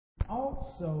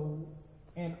also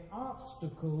an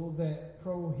obstacle that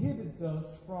prohibits us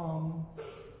from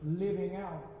living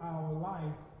out our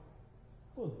life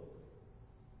fully.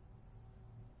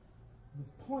 It was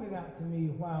pointed out to me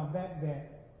a while back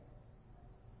that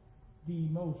the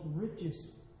most richest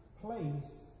place,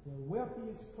 the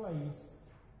wealthiest place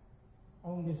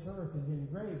on this earth is in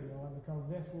the graveyard, because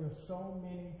that's where so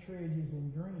many treasures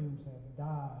and dreams have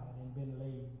died and been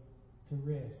laid to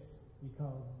rest,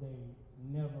 because they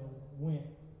never went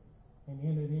and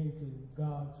entered into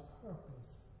God's purpose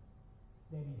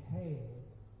that He had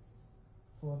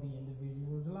for the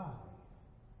individual's life.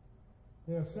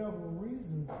 There are several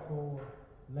reasons for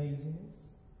laziness.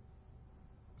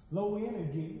 Low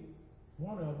energy,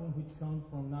 one of them, which comes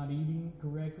from not eating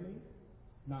correctly,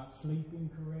 not sleeping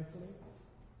correctly,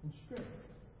 and stress.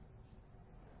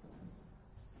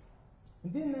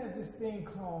 And then there's this thing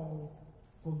called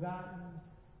forgotten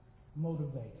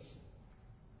motivation.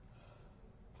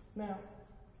 Now,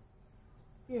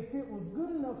 if it was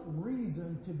good enough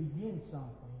reason to begin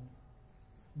something,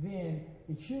 then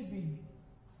it should be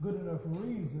good enough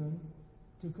reason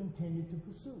to continue to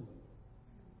pursue it.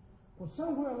 Well,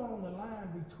 somewhere along the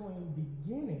line between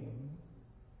beginning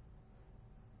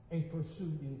a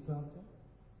pursuit in something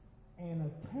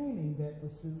and attaining that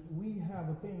pursuit, we have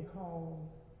a thing called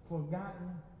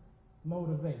forgotten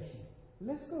motivation.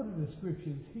 Let's go to the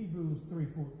scriptures, Hebrews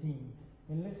 3:14,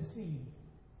 and let's see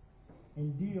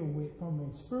and deal with, from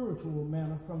a spiritual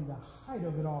manner, from the height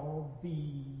of it all,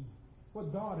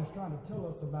 what God is trying to tell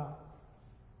us about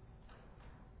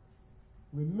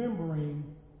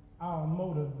remembering our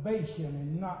motivation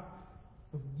and not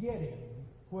forgetting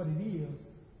what it is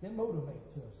that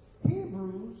motivates us.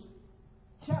 Hebrews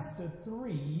chapter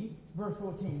 3, verse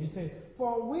 14, it says,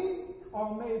 "For we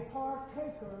are made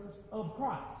partakers of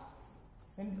Christ."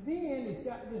 And then it's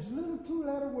got this little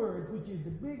two-letter word, which is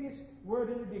the biggest word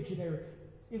in the dictionary.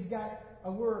 It's got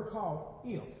a word called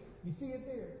if. You see it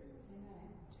there?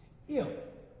 Amen. If.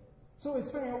 So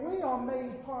it's saying we are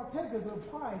made partakers of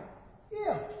Christ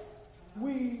if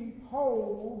we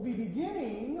hold the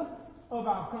beginning of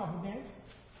our confidence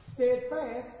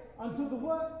steadfast unto the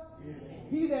what? Amen.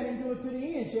 He that endureth to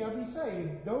the end shall be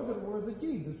saved. Those are the words of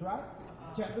Jesus, right?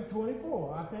 Chapter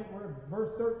 24. I think we're at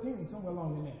verse 13, somewhere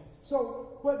along in there.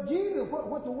 So what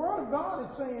the Word of God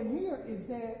is saying here is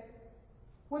that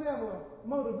whatever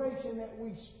motivation that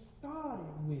we started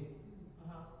with,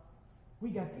 we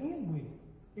got to end with it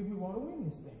if we want to win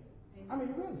this thing. Amen. I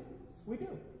mean, really, we do.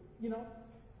 You know,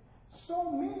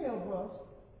 so many of us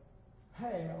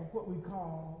have what we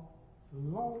call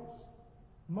lost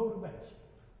motivation.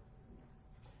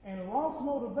 And lost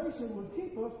motivation will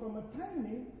keep us from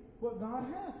attaining what God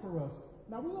has for us.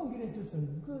 Now, we're going to get into some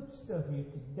good stuff here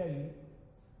today.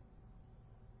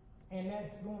 And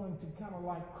that's going to kind of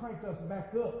like crank us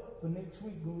back up for next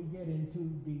week when we get into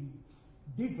the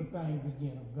deeper things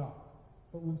again of God.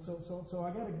 But so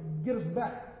I got to get us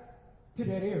back to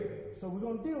that area. So we're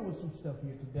going to deal with some stuff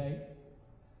here today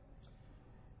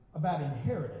about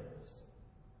inheritance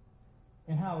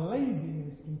and how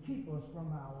laziness can keep us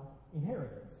from our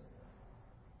inheritance.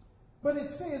 But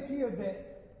it says here that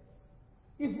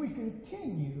if we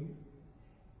continue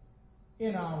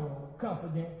in our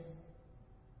confidence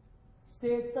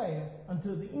steadfast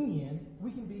until the end,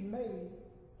 we can be made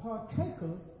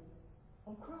partakers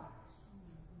of Christ.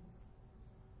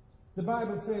 The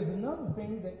Bible says another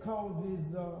thing that causes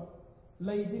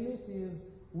laziness is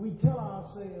we tell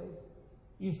ourselves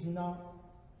it's not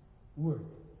worth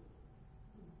it.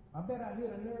 I bet I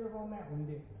hit a nerve on that one,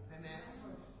 didn't I? Amen.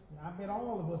 I bet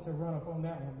all of us have run up on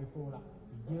that one before.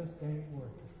 It just ain't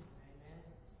worth it. Amen.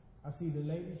 I see the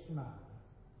lady smiling.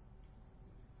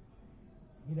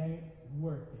 It ain't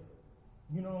worth it.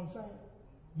 You know what I'm saying?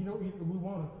 You know,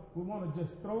 we want to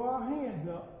just throw our hands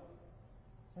up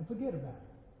and forget about it.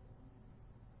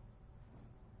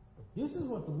 But this is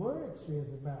what the Word says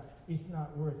about it's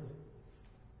not worth it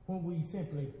when we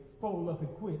simply fold up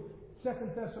and quit.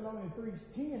 2 Thessalonians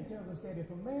 3:10 tells us that if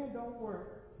a man don't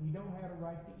work, he don't have a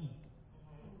right to eat.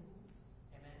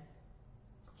 Amen.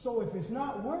 So if it's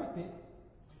not worth it,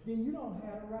 then you don't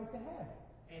have a right to have it.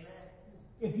 Amen.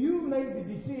 If you made the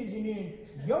decision in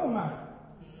your mind,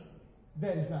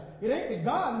 that is not. It ain't that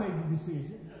God made the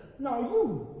decision. No,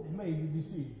 you made the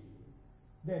decision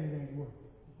that it ain't worth it.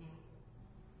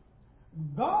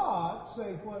 God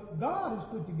say what God has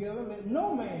put together, let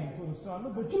no man put asunder,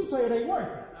 but you say it ain't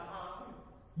worth it.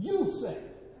 You say.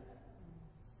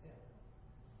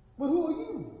 But who are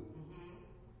you?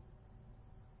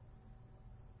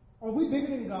 Are we bigger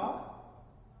than God?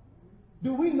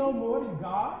 Do we know more than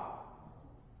God?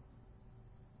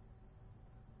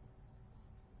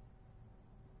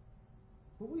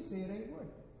 But we say it ain't worth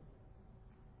it.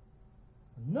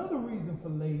 Another reason for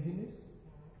laziness is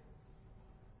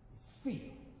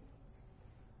fear.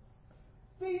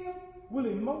 Fear will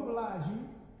immobilize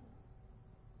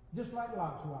you, just like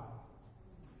Lot's wife.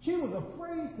 She was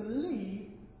afraid to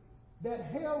leave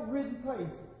that hell-ridden place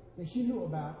that she knew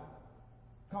about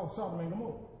called Sodom and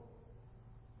Gomorrah.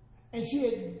 And she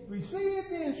had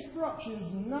received the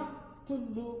instructions not to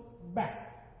look back.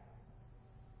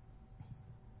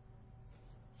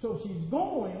 So she's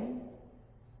going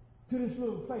to this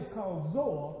little place called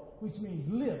Zoar, which means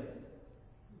little.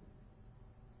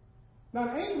 Now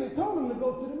the angel had told them to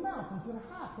go to the mountain, to the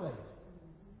high place.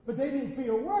 But they didn't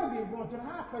feel worthy of going to the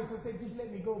high place, so they said, just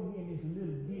let me go over here in this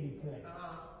little bitty place.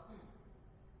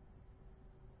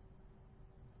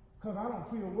 Because I don't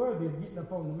feel worthy of getting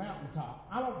up on the mountaintop.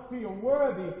 I don't feel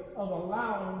worthy of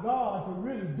allowing God to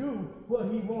really do what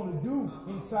He wants to do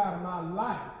inside of my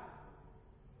life.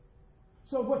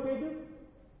 So what they do?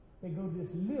 They go to this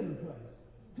little place.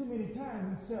 Too many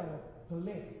times we settle for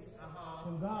less.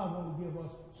 When God wants to give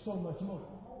us so much more.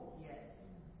 Yes.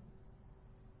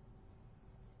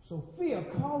 So fear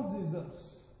causes us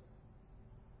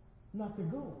not to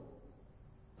go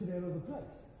to that other place.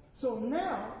 So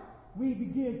now we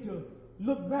begin to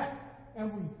look back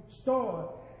and we start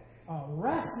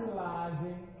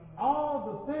rationalizing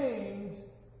all the things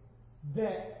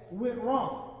that went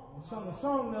wrong. We sung a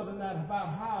song the other night about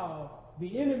how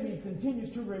the enemy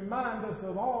continues to remind us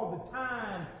of all the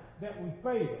times that we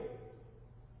failed.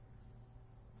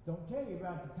 Don't tell you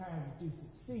about the times that you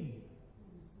succeed.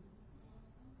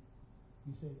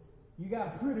 You say, you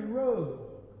got a pretty road.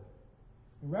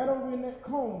 And right over in that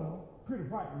corner, pretty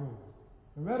white road.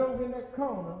 And right over in that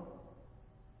corner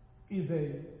is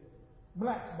a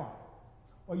black spot.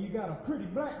 Or you got a pretty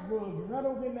black road, and right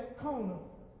over in that corner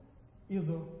is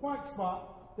a white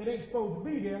spot that ain't supposed to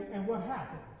be there. And what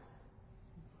happens?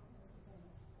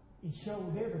 It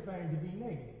shows everything to be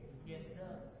negative. Yes, it does.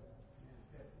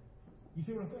 You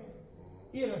see what I'm saying?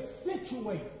 It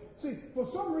accentuates. See, for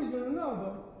some reason or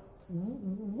another,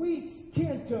 we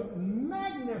tend to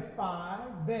magnify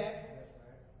that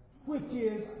which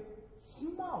is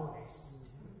smallest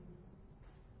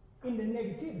in the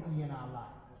negativity in our life.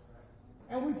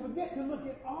 And we forget to look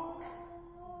at all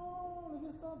of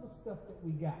this other stuff that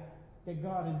we got, that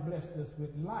God has blessed us with: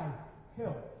 life,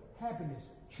 health, happiness,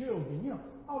 children,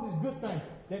 all these good things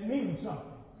that mean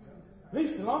something. At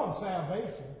least along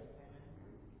salvation.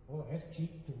 Well, that's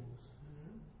cheap to us.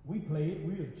 We play it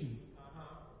real cheap.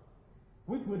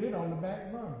 We put it on the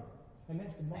back burner. And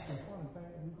that's the most important thing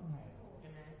we can have.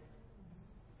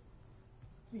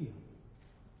 Fear.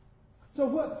 So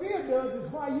what fear does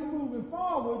is, while you're moving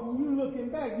forward and you're looking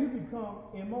back, you become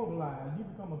immobilized. You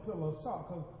become a pillar of salt,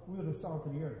 because we're the salt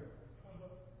of the earth.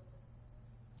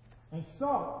 And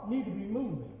salt needs to be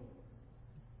moving.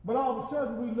 But all of a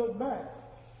sudden we look back,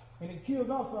 and it kills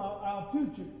also our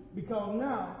future, because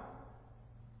now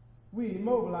we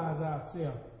immobilize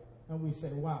ourselves and we say,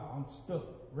 wow, I'm stuck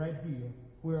right here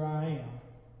where I am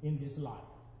in this life.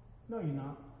 No, you're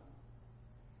not.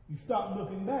 You stop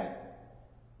looking back,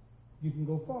 you can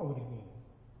go forward again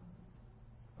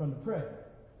from the present.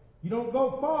 You don't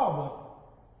go forward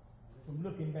from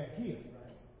looking back here.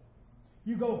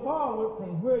 You go forward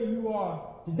from where you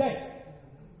are today.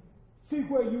 See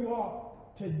where you are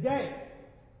today.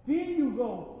 Then you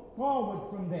go forward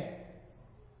from that.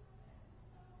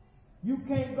 You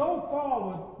can't go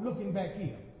forward looking back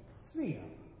here. Fear.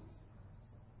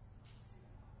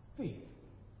 Fear.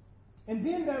 And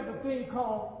then there's a thing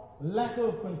called lack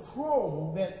of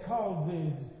control that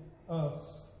causes us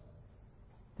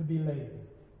to be lazy.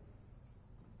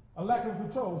 A lack of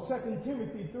control. 2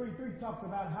 Timothy 3:3 talks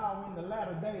about how in the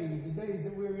latter days, the days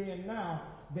that we're in now,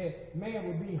 that man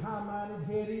will be high-minded,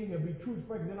 heady, he'll be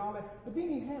truth-breakers and all that. But then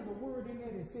he has a word in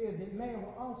there that says that man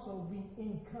will also be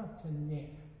incontinent.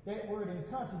 That word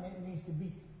incontinent means to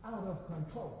be out of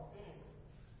control.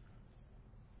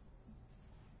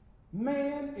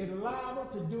 Man is liable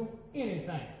to do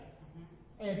anything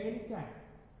at any time.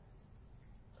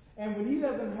 And when he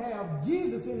doesn't have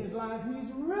Jesus in his life,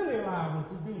 he's really liable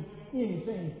to do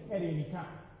anything at any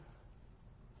time.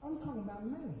 I'm talking about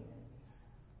man.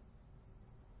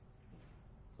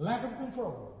 Lack of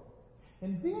control.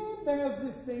 And then there's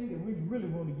this thing that we really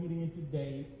want to get in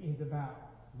today, is about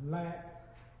lack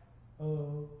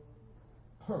of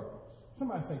purpose.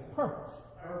 Somebody say purpose.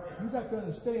 You got to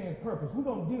understand purpose. We're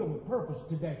going to deal with purpose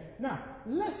today. Now,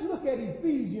 let's look at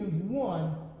Ephesians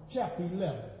 1, chapter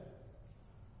 11.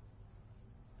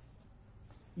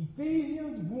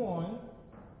 Ephesians 1,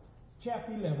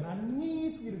 chapter 11. I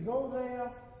need you to go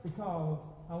there because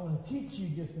I want to teach you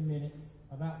just a minute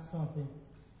about something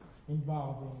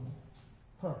involving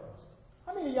purpose.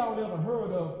 How many of y'all ever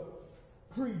heard of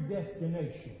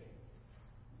predestination?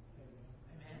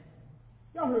 Amen.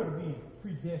 Y'all heard of being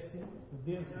predestined for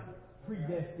this,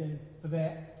 predestined for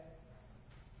that?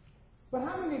 But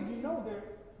how many of you know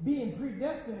that being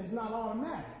predestined is not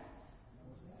automatic?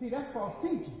 See, that's false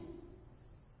teaching.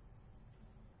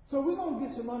 So we're going to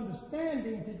get some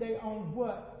understanding today on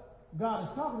what God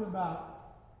is talking about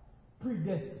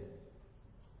predestined.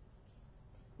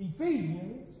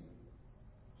 Ephesians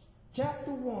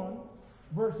chapter 1,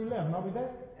 verse 11. Are we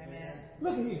there? Amen.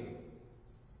 Look at here.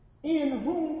 In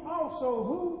whom also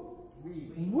who?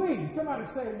 We. Somebody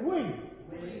say we.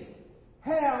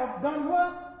 Have done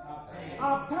what?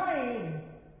 Obtained.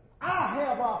 I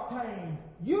have obtained.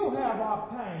 You have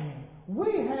obtained.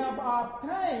 We have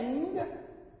obtained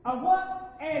a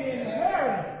what? An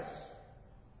inheritance.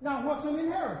 Now what's an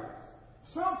inheritance?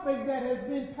 Something that has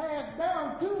been passed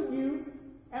down to you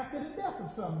after the death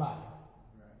of somebody.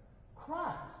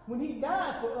 Christ, when he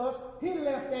died for us, he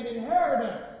left an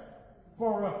inheritance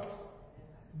for us.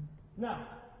 Now,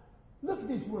 look at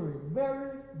this word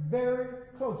very, very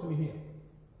closely here.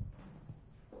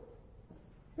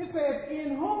 It says,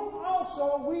 in whom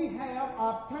also we have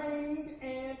obtained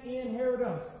an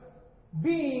inheritance,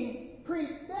 being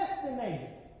predestinated,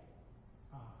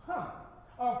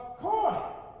 according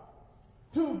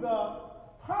to the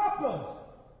purpose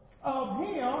of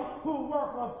him who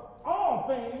worketh all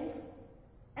things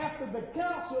after the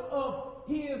counsel of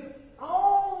his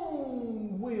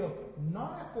own will.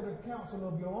 Not after the counsel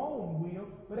of your own will,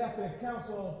 but after the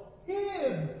counsel of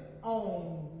his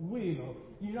own will.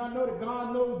 Do you not know that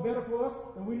God knows better for us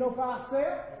than we know for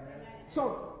ourselves?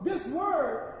 So this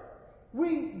word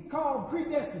we call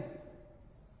predestined.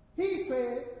 He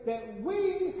said that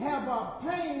we have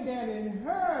obtained an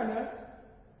inheritance,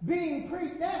 being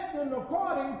predestined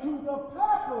according to the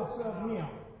purpose of him.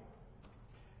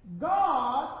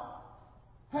 God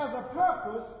has a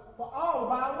purpose for all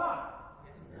of our life.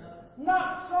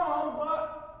 Not some,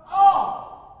 but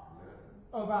all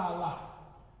of our life.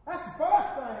 That's the first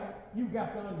thing you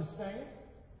got to understand,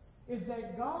 is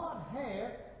that God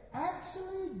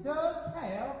does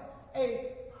have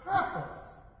a purpose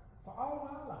for all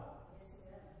of our life.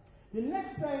 The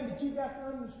next thing that you got to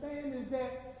understand is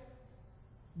that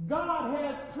God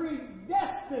has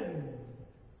predestined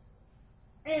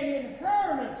an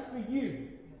inheritance for you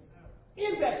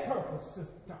in that purpose,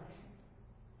 Sister Tasha.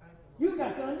 You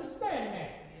got to understand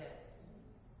that.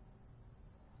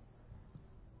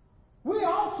 We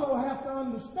also have to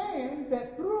understand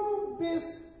that through this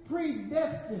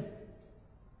predestined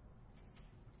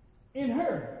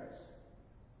inheritance,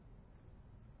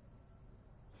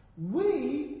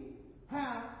 we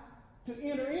have to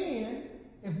enter in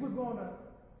if we're going to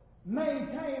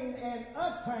maintain and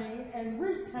attain and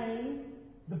retain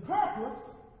the purpose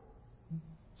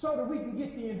so that we can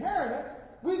get the inheritance.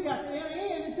 We've got to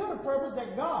enter into the purpose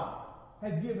that God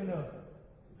has given us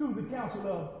through the counsel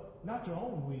of not your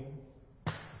own will,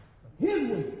 but his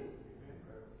will.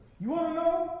 You want to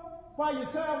know why your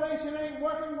salvation ain't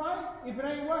working right? If it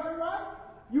ain't working right?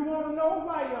 You want to know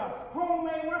why your home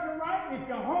ain't working right? If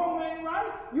your home ain't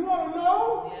right? You want to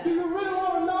know? Yeah. Do you really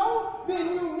want to know?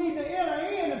 Then you need to enter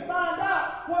in and find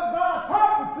out what God's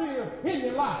purpose is in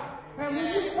your life. And when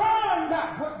you find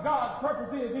out what God's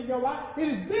purpose is in your life, it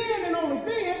is then and only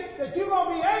then that you're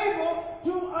going to be able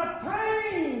to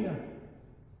attain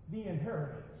the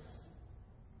inheritance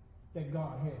that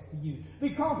God has for you.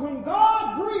 Because when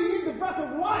God breathed the breath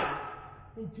of life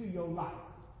into your life,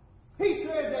 he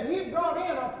said that he brought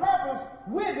in a purpose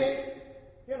with it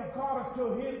in accordance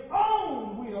to his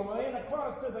own will, or in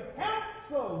accordance to the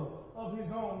counsel of his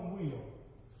own will.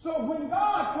 So when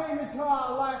God came into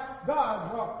our life,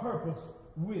 God brought purpose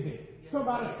with it.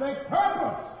 Somebody say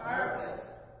purpose. Purpose.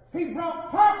 He brought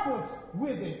purpose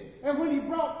with it. And when he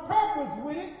brought purpose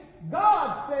with it,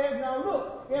 God said, now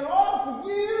look, in order for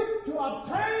you to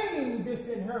obtain this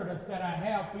inheritance that I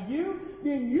have for you,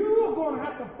 then you're going to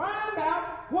have to find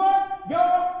out what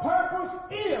your purpose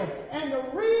is. And the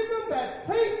reason that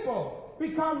people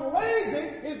become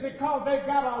lazy is because they've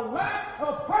got a lack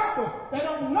of purpose. They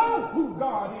don't know who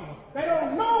God is. They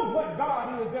don't know what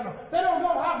God is in them. They don't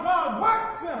know how God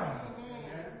works in them.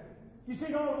 You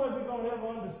see, the only way we're going to ever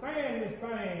understand this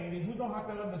thing is we're going to have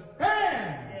to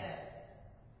understand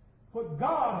what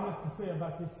God has to say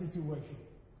about this situation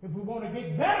if we want to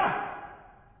get better.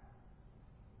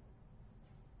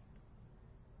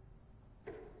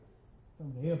 Some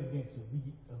of the evidence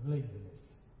of laziness.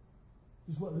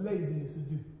 This is what laziness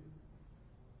will do.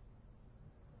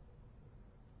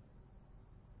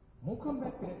 I'm going to come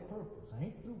back to that purpose. I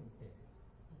ain't through with that.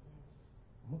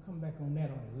 I'm going to come back on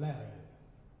that on the latter end.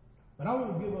 But I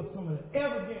want to give us some of the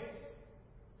evidence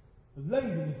of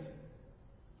laziness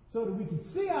so that we can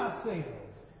see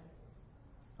ourselves.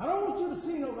 I don't want you to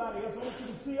see nobody else. I want you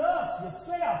to see us,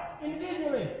 yourself,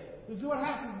 individually. This is what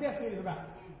House of Destiny is about.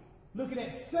 Looking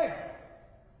at self.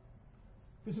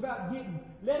 It's about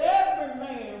let every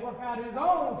man work out his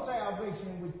own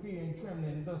salvation with fear and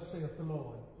trembling, thus saith the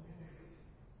Lord.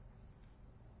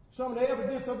 Some of the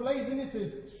evidence of laziness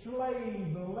is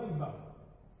slave labor.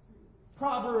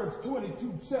 Proverbs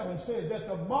 22:7 says that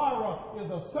the borrower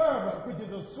is a servant, which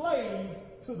is a slave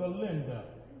to the lender.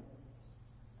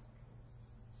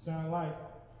 Sound like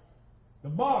the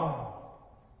borrower.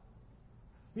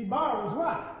 He borrows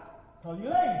why? Because you're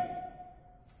lazy.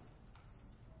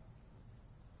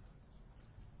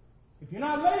 If you're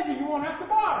not lazy, you won't have to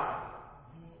borrow.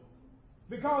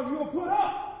 Because you'll put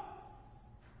up,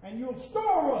 and you'll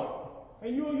store up,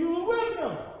 and you'll use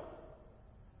wisdom.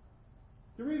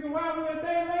 The reason why we're a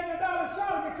day late and a dollar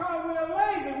short is because we're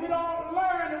lazy. We don't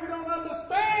learn and we don't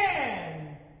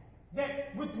understand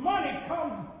that with money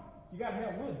comes, you got to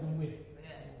have wisdom with it.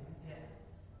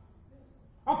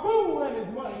 A fool and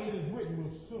his money, it is written,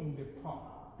 will soon depart.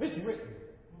 It's written.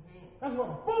 That's what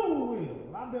a fool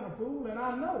will. I've been a fool and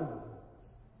I know.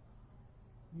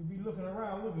 You'll be looking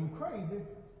around looking crazy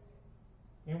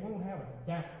and won't have a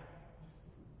dime.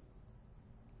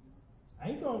 I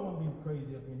ain't going to want to be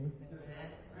crazy up in here.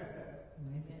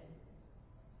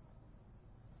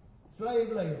 Slave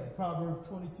labor, Proverbs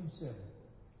 22:7.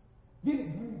 Then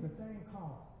it brings a thing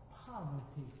called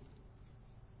poverty.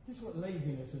 This is what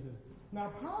laziness is.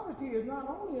 Now, poverty is not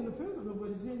only in the physical, but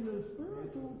it's in the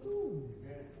spiritual too.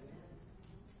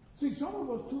 See, some of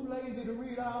us too lazy to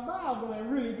read our Bible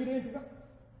and really get into God.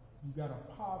 You got a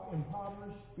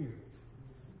impoverished spirit.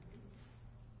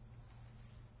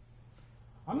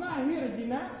 I'm not here to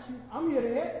denounce you. I'm here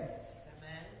to help you.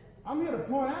 Amen. I'm here to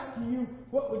point out to you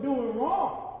what we're doing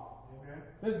wrong. Amen.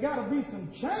 There's got to be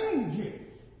some changes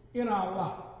in our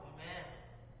life. Amen.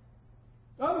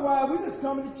 Otherwise, we just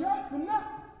come to church for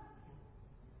nothing.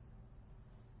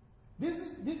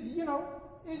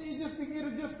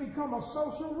 It'll just become a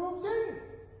social routine.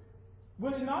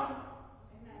 Will it not?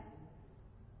 Amen.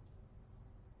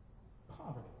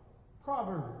 Poverty.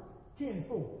 Proverbs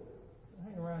 10:4.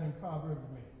 Hang around in Proverbs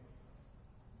a minute.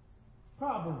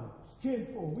 Proverbs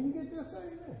 10:4. When you get there, say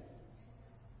amen.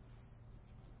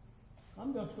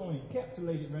 I'm just going to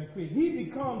encapsulate it right quick. He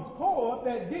becomes poor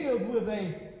that deals with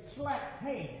a slack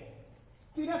hand.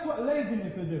 See, that's what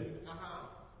laziness will do.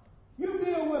 You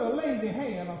deal with a lazy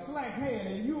hand, a slack hand,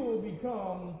 and you will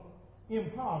become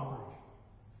impoverished.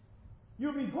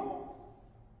 You'll be poor.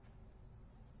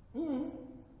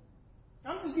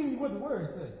 I'm just giving you what the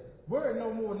word says. Word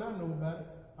no more than I know about it.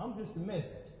 I'm just a message.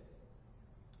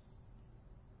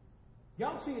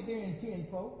 Y'all see it there in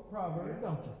 10:4, Proverbs,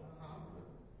 don't you?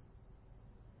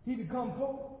 He become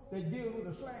poor that deals with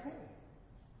a slack hand.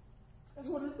 That's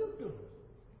what it do to us.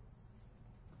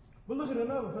 But look at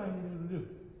another thing it'll do.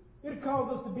 It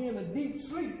causes us to be in a deep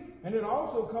sleep, and it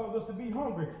also causes us to be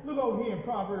hungry. Look over here in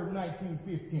Proverbs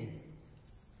 19:15.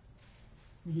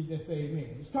 You get that, say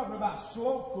amen. It's talking about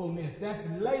slothfulness. That's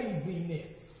laziness.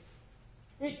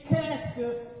 It casts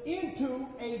us into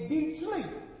a deep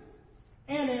sleep.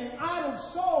 And an idle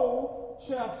soul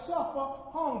shall suffer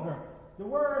hunger. The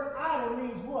word idle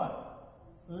means what?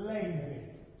 Lazy.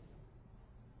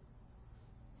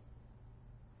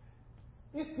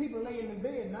 If people lay in the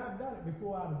bed, and I've done it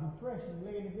before out of depression,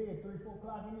 lay in the bed 3, 4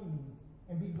 o'clock in the evening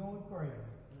and be going crazy.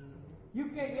 You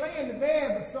can't lay in the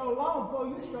bed for so long before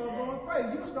you start going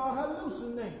crazy. You start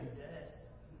hallucinating.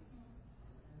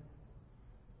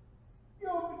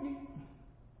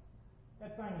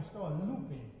 That thing will start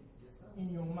looping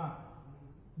in your mind.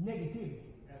 Negativity.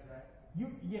 That's right.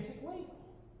 Yes, it will.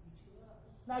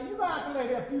 Now, you might have to lay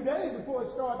there a few days before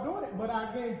it starts doing it, but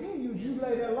I guarantee you, if you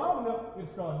lay there long enough,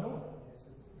 it'll start doing it.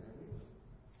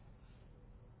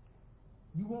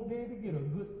 You won't be able to get a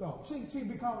good thought. See,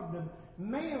 because the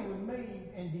man was made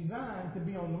and designed to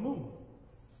be on the move.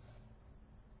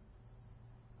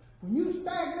 When you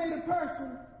stagnate a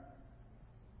person,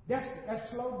 that's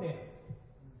slow death.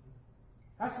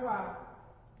 That's why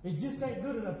it just ain't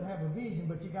good enough to have a vision,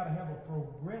 but you got to have a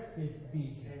progressive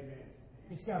vision. Amen.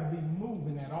 It's got to be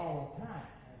moving at all times.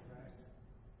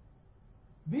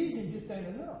 Vision just ain't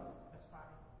enough. That's fine.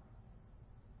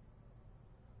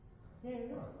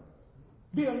 Ain't enough.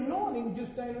 The anointing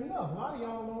just ain't enough. A lot of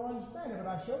y'all don't understand it, but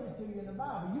I showed it to you in the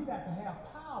Bible. You got to have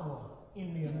power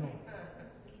in the anointing.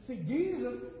 See,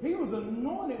 Jesus, he was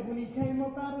anointed when he came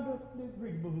up out of the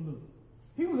Greek book of Luke.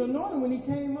 He was anointed when he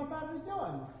came up out of the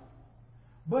Jordan.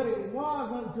 But it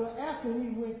was until after he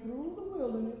went through the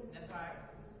wilderness. That's right.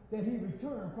 That he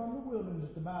returned from the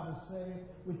wilderness, the Bible says,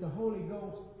 with the Holy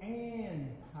Ghost and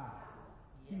power.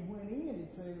 He went in,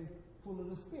 it says, full of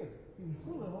the Spirit. He was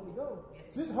full of the Holy Ghost.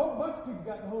 Just a whole bunch of people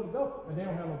got the Holy Ghost, but they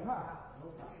don't have no power.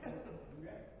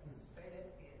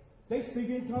 They speak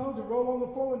in tongues and roll on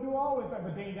the floor and do all that,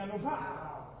 but they ain't got no power.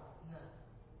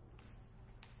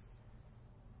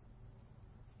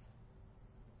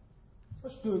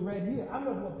 Let's do it right here. I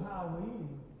know what power is.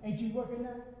 Ain't you working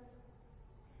now?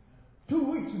 2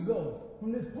 weeks ago,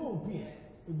 from this pulpit,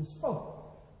 it was spoken.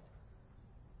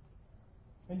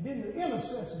 And then the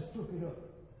intercessors took it up.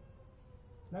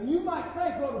 Now you might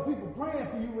think other people praying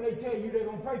for you when they tell you they're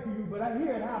going to pray for you, but I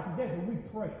hear in our position we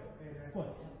pray for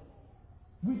you.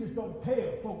 We just don't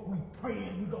tell folk we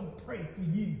praying, we're going to pray for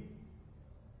you.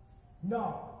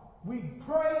 No. We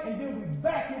pray and then we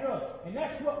back it up. And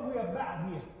that's what we're about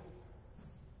here.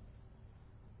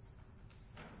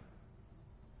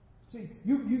 See,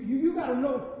 you got to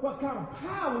know what kind of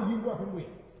power you're working with.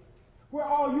 Where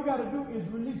all you got to do is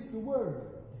release the word.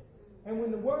 And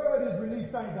when the word is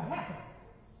released, things are happening.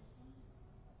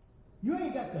 You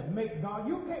ain't got to make God.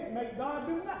 You can't make God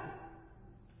do nothing.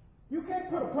 You can't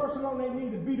put a person on their knee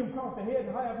to beat them across the head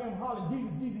and have them holler,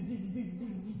 Jesus, Jesus, Jesus, Jesus,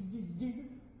 Jesus, Jesus, Jesus,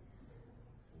 Jesus.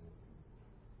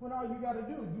 When all you got to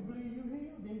do, you believe you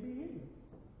healed, then be healed.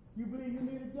 You believe you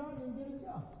need a job, then get a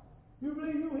job. You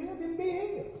believe you healed, then be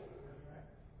healed.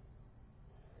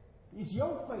 It's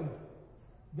your faith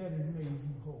that has made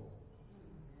you whole.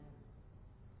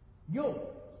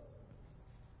 Yours.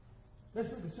 Let's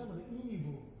look at some of the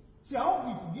evil. See, I don't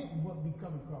be forgetting what be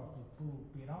coming across this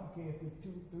pulpit. I don't care if it's 2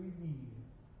 or 3 years.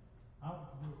 I don't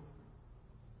forget.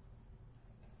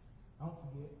 I don't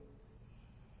forget.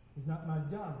 It's not my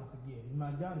job to forget. It's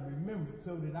my job to remember it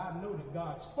so that I know that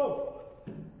God spoke.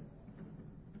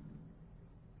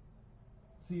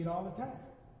 See it all the time.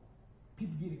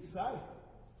 People get excited.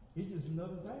 It's just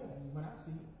another thing when I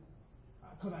see it.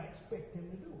 Because I expect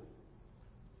him to do it.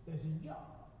 That's his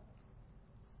job.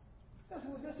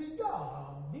 That's his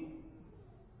job, D,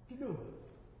 to do it.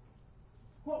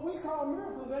 What we call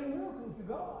miracles ain't miracles to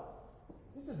God.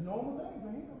 It's just normal things for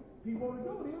him. If he want to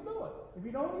do it, he'll do it. If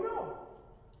he don't, he don't.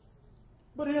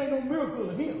 But it ain't no miracle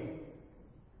to him.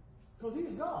 Because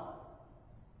he's God.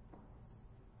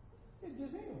 It's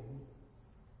just him.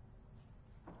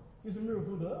 It's a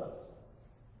miracle to us.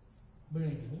 But it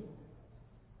ain't to him.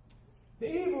 The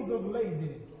evils of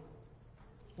laziness.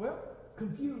 Well,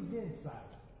 confused insight.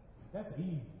 That's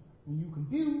evil. When you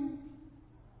confuse.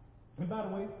 And by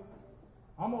the way,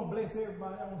 I'm going to bless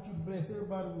everybody. I want you to bless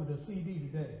everybody with a CD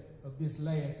today of this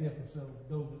last episode,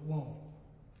 those that want.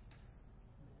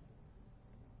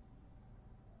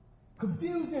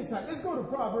 Confused insight. Let's go to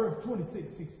Proverbs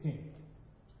 26:16.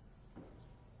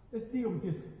 Let's deal with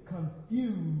this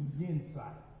confused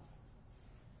insight.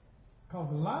 Because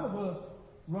a lot of us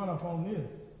run up on this.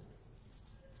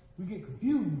 We get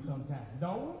confused sometimes,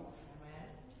 don't we?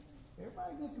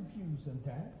 Everybody gets confused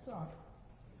sometimes. Sorry.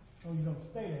 Oh, you don't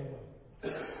stay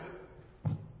that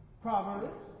way.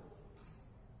 Proverbs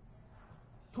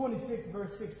 26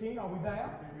 verse 16. Are we there?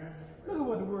 Look at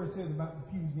what the word says about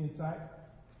confused insight.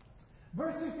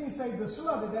 Verse 16 says, the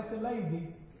sluggard, that's the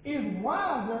lazy, is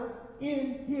wiser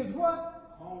in his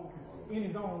what? In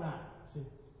his own eyes. See?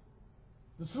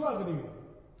 The sluggard is.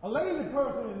 A lazy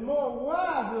person is more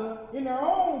wiser in their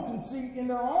own conceit, in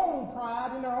their own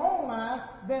pride, in their own eyes,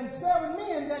 than 7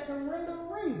 men that can render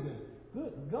reason.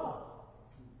 Good God.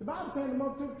 The Bible says in the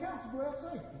multitude of counsel dwell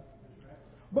safety.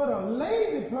 But a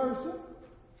lazy person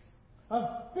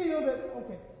feel that,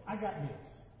 okay, I got this.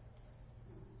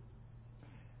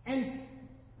 And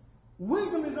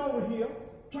wisdom is over here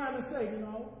trying to say,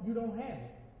 you don't have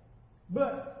it.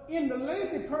 But in the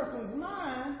lazy person's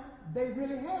mind, they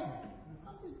really have it.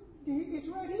 It's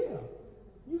right here.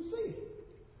 You see it.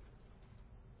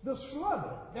 The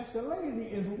sluggard, that's the lazy,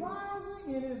 is wiser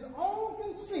in his own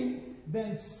conceit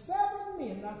than 7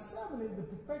 men. Now 7 is the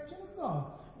perfection of God.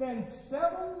 Than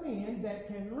 7 men that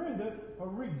can render a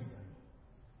reason.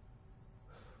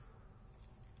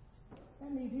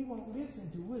 That means he won't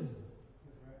listen to wisdom.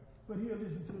 But he'll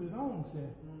listen to his own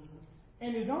self.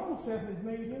 And his own self has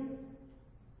made him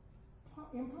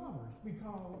impoverished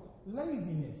because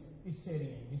laziness is set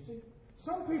in. You see,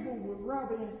 some people would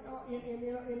rather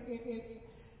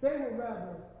they would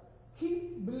rather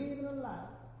keep believing a lie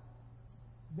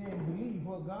than believe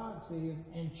what God says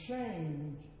and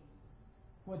change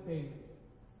what they've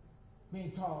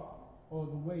been taught or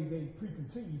the way they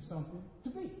preconceive something to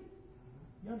be.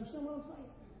 You understand what I'm saying?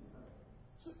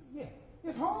 So, yeah,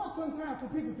 it's hard sometimes for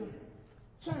people to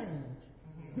change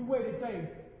the way that they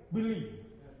believe.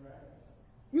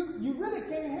 You really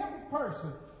can't help a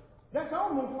person. That's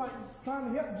almost like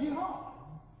trying to help jihad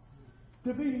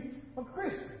to be a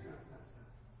Christian.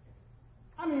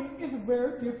 I mean, it's a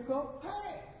very difficult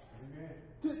task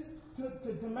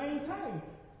to maintain,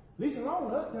 at least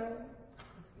along that time.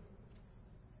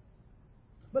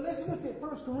 But let's look at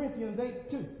 1 Corinthians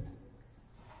 8:2.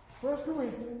 1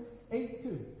 Corinthians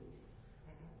 8:2.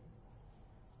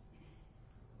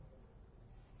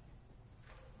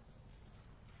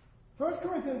 First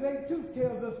Corinthians 8:2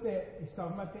 tells us that he's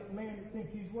talking about that man that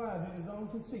thinks he's wise in his own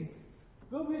conceit.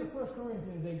 Go read 1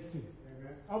 Corinthians 8:2.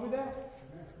 Are we there?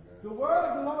 Amen. The word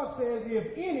of the Lord says,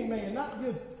 if any man, not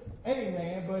just a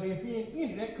man, but if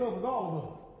any, that covers all of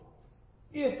us.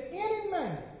 If any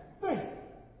man think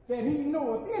that he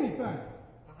knoweth anything,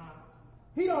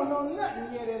 he don't know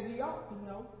nothing yet as he ought to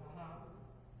know.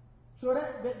 So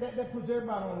that puts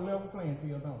everybody on a level playing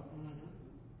field, don't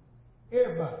it?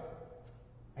 Everybody.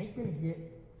 Ain't finished yet.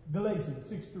 Galatians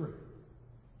 6:3.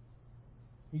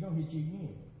 He gonna hit you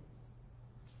again.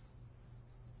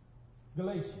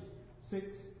 Galatians 6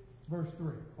 verse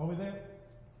 3. Are we there?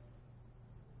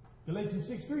 Galatians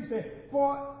 6:3 says,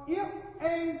 for if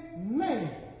a man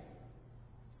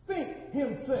think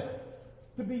himself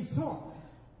to be something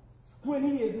when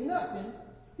he is nothing,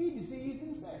 he deceives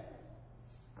himself.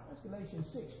 That's Galatians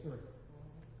 6:3.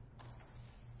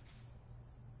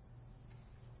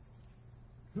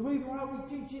 The reason why we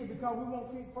teach here because we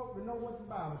want folk to know what the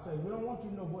Bible says. We don't want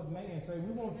you to know what man says.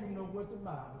 We want you to know what the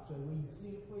Bible says. When you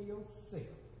see it for yourself.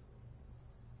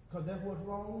 Because that's what's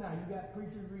wrong now. You got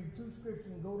preachers read 2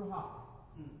 scriptures and go to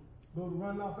hop. Go to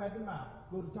run off at the mouth.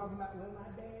 Go to talking about, well, my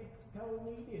dad told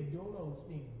me this, Joel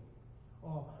Osteen.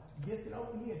 Or this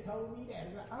over here told me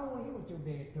that. I don't want to hear what your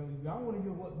dad told you. I want to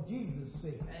hear what Jesus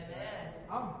said. Amen.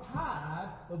 I'm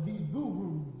tired of these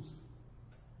gurus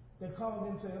that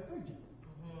call themselves preachers.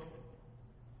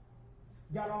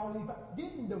 Got all these.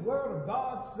 Didn't the word of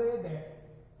God say that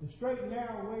the straight and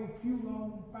narrow way, few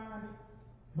gonna find it,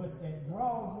 but that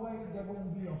broad way, there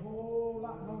gonna be a whole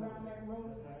lot go down that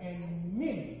road, and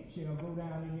many shall go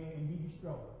down in there and be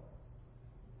destroyed.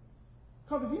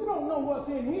 Because if you don't know what's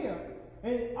in here,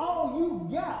 and all you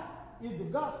got is the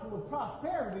gospel of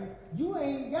prosperity, you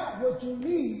ain't got what you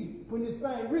need when this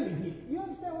thing really hits. You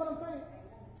understand what I'm saying?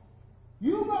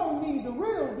 You're gonna need the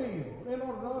real deal in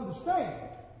order to understand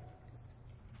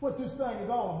what this thing is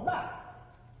all about.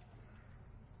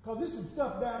 Because there's some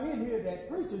stuff down in here that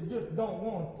preachers just don't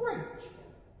want to preach.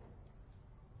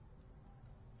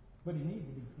 But it needs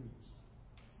to be preached.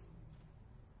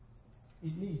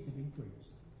 It needs to be preached.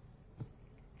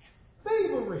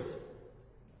 Thievery.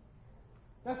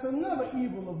 That's another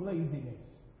evil of laziness.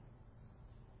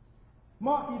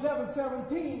 Mark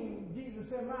 11:17, Jesus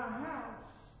said,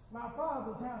 my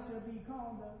Father's house shall be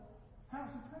called the house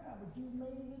of prayer, but you made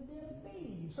it a den of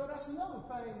thieves. So that's another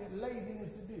thing that laziness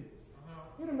will do.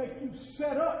 It'll make you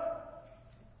set up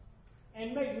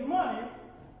and make money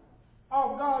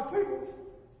off God's people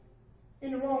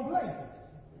in the wrong places.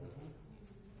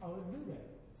 Oh, it'll do that.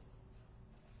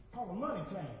 Call a money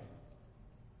changer.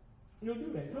 It'll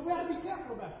do that. So we have to be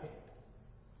careful about that.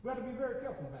 We have to be very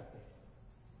careful about that.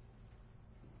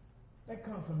 That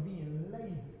comes from being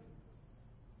lazy.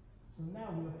 So now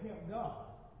we'll pimp God.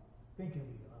 Thinking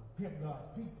we pimp God's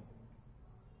people.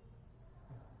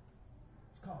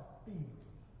 It's called thievery.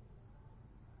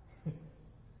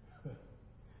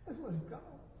 That's what it's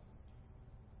called.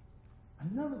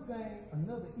 Another thing,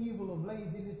 another evil of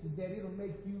laziness is that it'll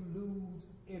make you lose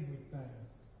everything.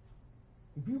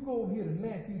 If you go over here to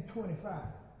Matthew 25,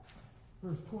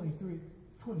 verse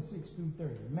 26 through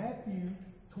 30. Matthew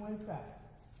 25.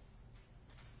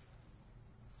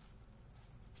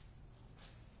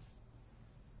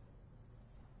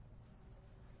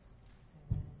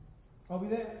 Are we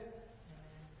there?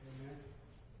 Amen.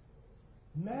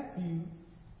 Matthew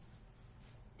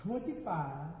 25,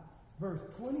 verse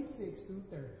 26 through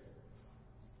 30.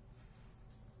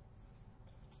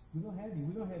 We're gonna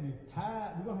have you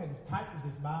type with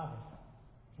this Bible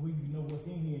so you know what's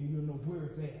in here and you'll know where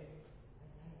it's at.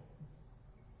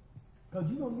 Because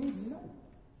you don't need to know.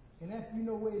 And after you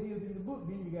know where it is in the book,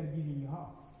 then you gotta get it in your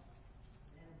heart.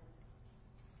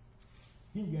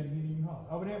 Then you gotta get it in your heart.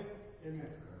 Over there? Amen.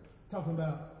 Talking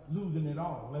about losing it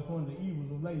all. That's one of the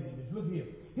evils of laziness. Look here.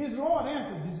 His Lord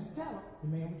answered, this is talent. The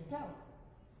man with the talent.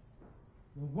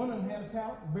 When one of them had a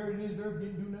talent, buried it in his earth,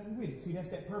 didn't do nothing with it. See, that's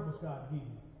that purpose God gave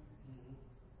you.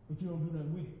 But you don't do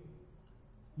nothing with it.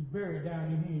 You bury it down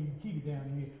in here and you keep it down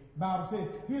in here. The Bible says,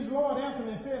 his Lord answered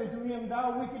and said unto him,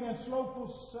 thou wicked and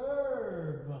slothful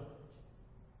servant.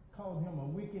 Called him a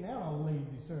wicked and a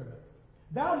lazy servant.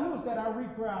 Thou knewest that I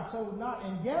reap where I sowed not,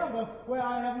 and gather where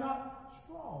I have not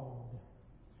strawed.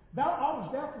 Thou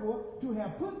oughtest therefore to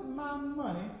have put my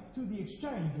money to the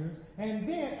exchangers, and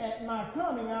then at my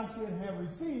coming I should have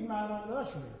received mine own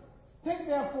usury. Take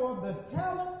therefore the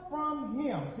talent from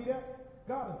him. See that?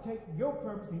 God will take your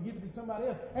purpose and give it to somebody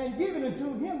else, and give it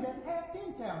unto him that hath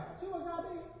 10 talents. See what God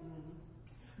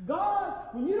did? God,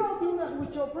 when you don't do nothing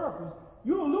with your purpose,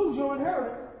 you'll lose your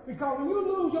inheritance. Because when you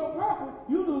lose your purpose,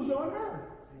 you lose your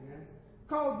inheritance.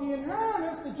 Because the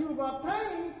inheritance that you've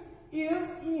obtained is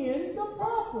in the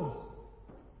purpose,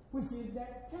 which is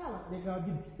that talent that God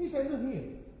gives. He said, look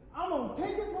here, I'm going to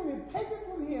take it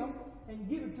from him, and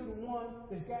give it to the one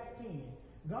that's got 10.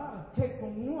 God will take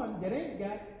from one that ain't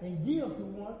got and give to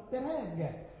one that has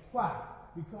got. Why?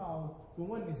 Because the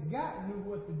one that's got knew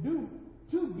what to do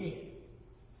to get.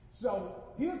 So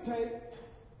he'll take,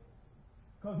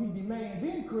 because he demands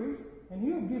increase, and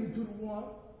he'll give it to the one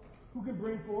who can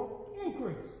bring forth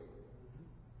increase.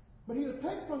 But he'll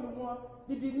take from the one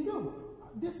that didn't do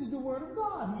it. This is the word of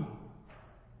God here.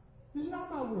 This is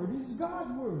not my word. This is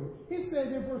God's word. He says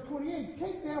in verse 28,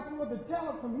 take therefore the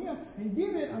talent from him and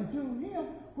give it unto him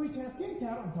which hath 10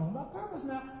 talents. I'm talking about purpose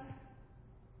now.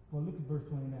 Well, look at verse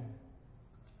 29.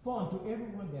 For unto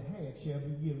everyone that hath shall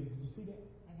be given. Did you see that?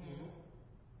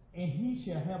 And he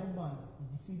shall have abundance. Did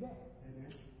you see that?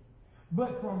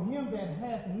 But from him that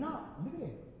hath not, look at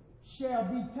that, shall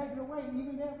be taken away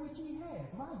even that which he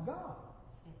hath. My God.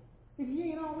 If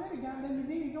he ain't already got it,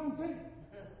 then he's going to take it.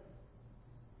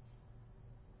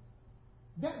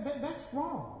 That's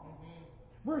strong.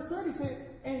 Verse 30 says,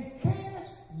 and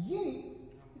cast ye,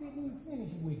 he didn't even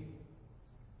finish with it.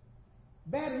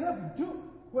 Bad enough he took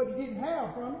what he didn't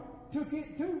have from it, took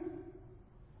it too.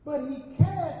 But he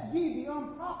cast ye the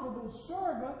unprofitable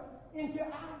servant into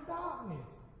outer darkness.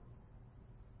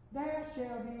 There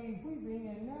shall be weeping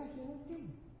and gnashing of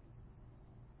teeth.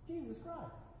 Jesus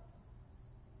Christ.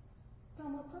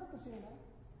 Talking about purpose here now.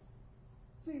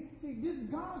 See, this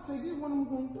God said, this is what I'm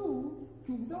going to do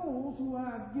to those who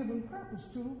I've given purpose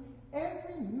to.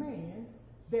 Every man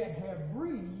that have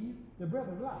breathed the breath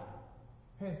of life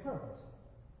has purpose.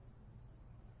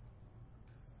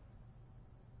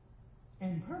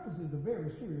 And purpose is a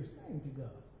very serious thing to God.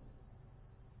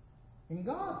 And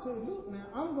God said, look now,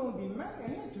 I'm going to demand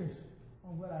interest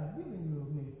on what I've given you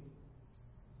of me.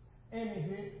 And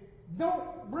if it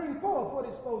don't bring forth what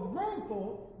it's supposed to bring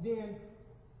forth, then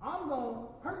I'm going to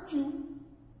hurt you.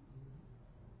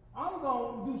 I'm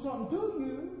going to do something to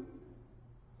you.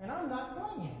 And I'm not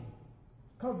playing.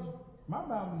 Because my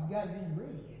Bible's got it in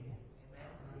red.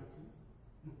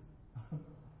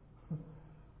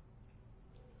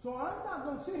 So I'm not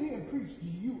going to sit here and preach to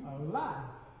you a lie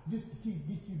just to get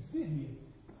you to sit here.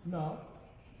 No.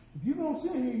 If you're going to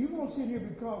sit here, you're going to sit here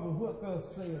because of what thus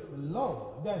saith the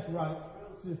Lord. That's right,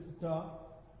 Sister Todd.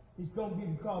 It's going to be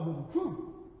because of the truth.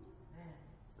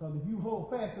 Because if you hold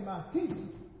fast to my teaching,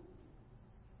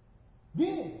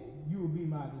 then you will be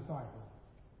my disciple.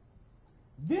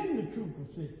 Then the truth will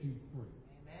set you free.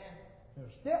 Amen. There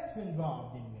are steps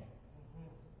involved in that.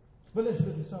 But let's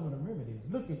look at some of the remedies.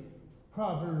 Look at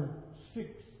Proverbs 6,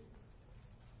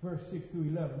 verse 6 through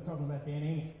 11, talking about that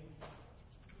ant.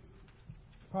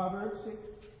 Proverbs 6,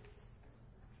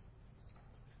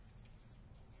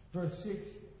 verse 6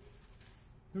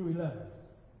 through 11.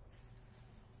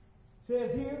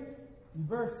 Says here in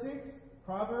verse 6,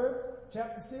 Proverbs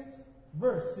chapter 6,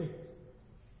 verse 6.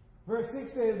 Verse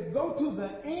 6 says, go to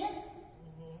the ant,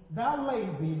 thou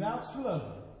lazy, thou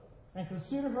sluggard, and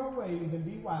consider her ways and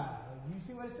be wise. Do you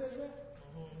see what it says there?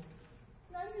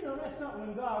 Now, you know, that's something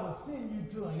when God will send you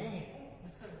to an ant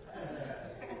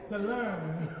to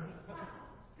learn.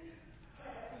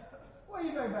 What do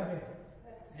you think about that?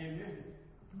 Amen.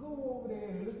 Go over there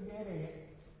and look at that ant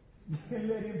and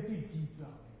let him teach you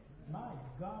something. My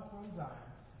God from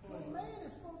Zion. But man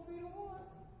is supposed to be the one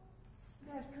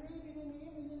that's created in the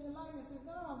image and the likeness of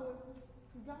God. But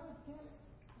God tell it,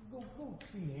 go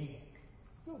see the ant.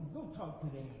 Go talk to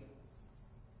the ant.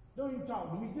 Don't even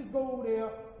talk to me. Just go over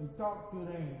there and talk to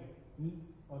the ant.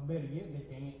 Or better yet, let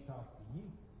the ant talk to you.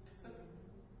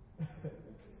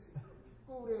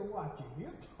 Go over there and watch it.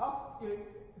 He'll talk to you.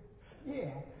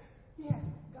 Yeah.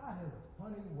 God has a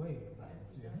funny way about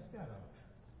himself. He's got a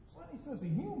funny sense of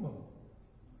humor.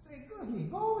 Say, good here.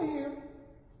 Go over here.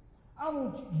 I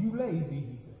want you lazy,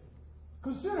 he said.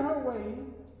 Consider her ways.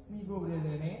 And you go over there to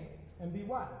that ant and be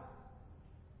wise.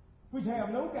 Which have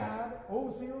no guide,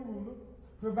 overseer, or ruler.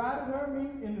 Provided her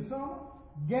meat in the summer,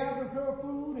 gathers her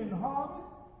food in the harvest.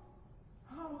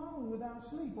 How long without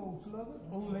sleep, O sluggard,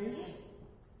 O lazy?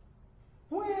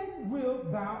 When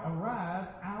wilt thou arise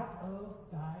out of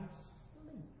thy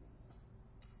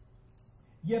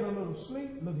Yet a little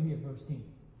sleep, look here, verse 10.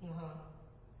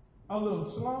 A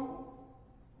little slumber,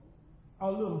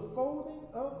 a little folding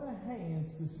of the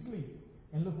hands to sleep.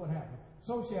 And look what happened.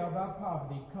 So shall thy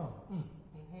poverty come.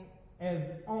 As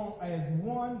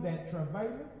one that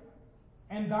travaileth,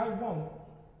 and thy want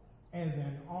as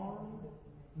an armed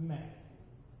man.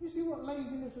 You see what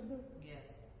laziness will do? Yes.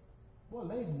 Well,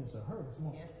 laziness will hurt us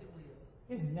more. Yes, it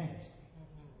will. It's nasty.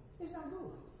 It's not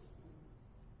good.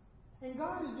 And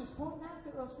God is just pointing out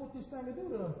to us what this thing to do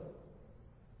to us.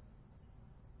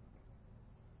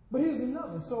 But here's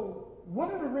another. So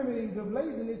one of the remedies of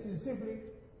laziness is simply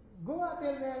go out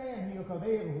there to that anthill, because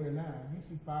they're everywhere now. You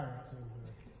see fire ants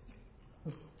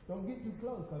everywhere. Don't get too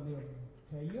close, because they'll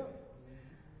tear you up.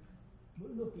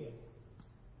 But look at it.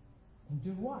 And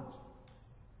just watch.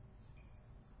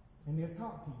 And they'll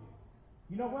talk to you.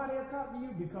 You know why they'll talk to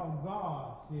you? Because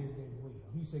God says they will.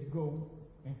 He said, go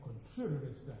and consider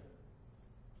this thing.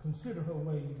 Consider her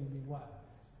ways and be wise.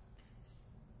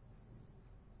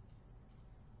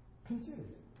 Consider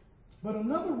it. But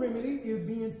another remedy is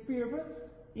being fervent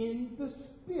in the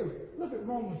Spirit. Look at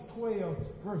Romans 12,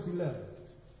 verse 11.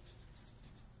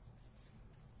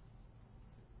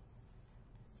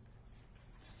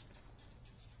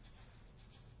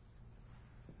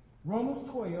 Romans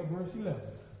 12, verse 11.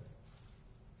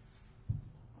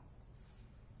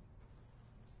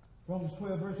 Romans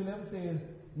 12, verse 11 says,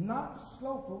 not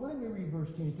slothful. Well, let me read verse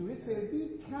 10 too. It says,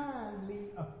 be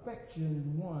kindly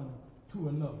affectioned one to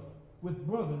another with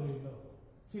brotherly love.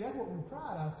 See, that's what we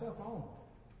pride ourselves on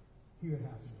here at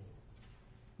House of God.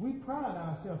 We pride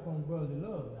ourselves on brotherly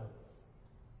love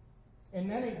now. And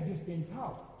that ain't just in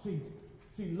talk. See,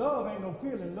 love ain't no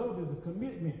feeling. Love is a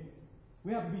commitment.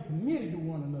 We have to be committed to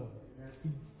one another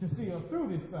to see us through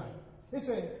this thing. It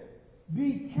says,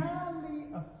 be kindly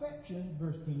affectioned,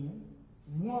 verse 10,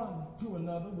 one to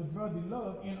another with brotherly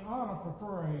love, in honor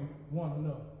preferring one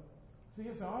another. See,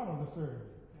 it's an honor to serve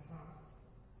you.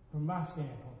 From my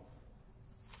standpoint.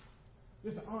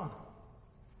 It's an honor.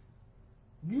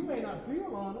 You may not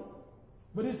feel honored,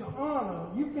 but it's an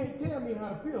honor. You can't tell me how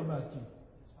to feel about you.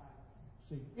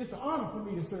 See, it's an honor for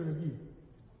me to serve you.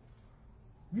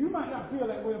 You might not feel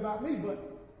that way about me,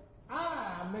 but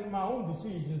I make my own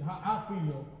decisions how I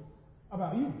feel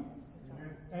about you.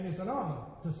 Amen. And it's an honor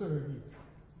to serve you.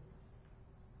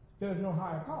 There's no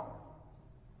higher calling.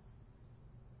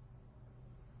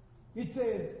 It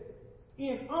says,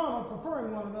 in honor,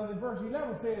 preferring one another. Verse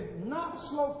 11 says, not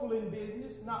slothful in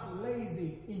business, not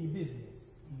lazy in your business.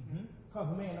 Because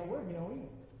a man don't work, he don't eat.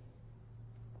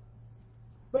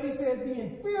 But he says,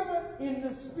 being fervent in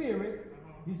the Spirit.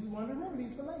 This is one of the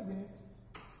remedies for laziness.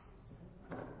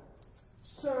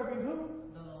 Serving who?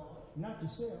 The Lord. Not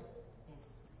yourself.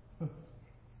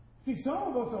 See, some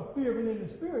of us are fervent in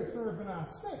the Spirit, serving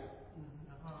ourselves.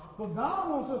 But God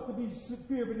wants us to be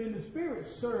fervent in the Spirit,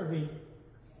 serving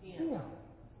Him.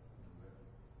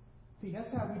 See,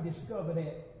 that's how we discover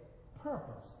that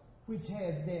purpose, which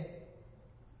has that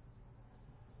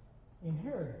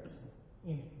inheritance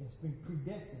in it that's been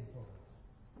predestined for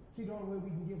us. See, the only way we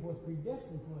can get what's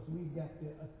predestined for us, we've got to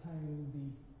attain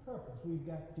the purpose. We've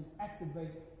got to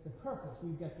activate the purpose.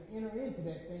 We've got to enter into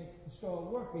that thing to start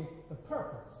working the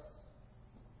purpose.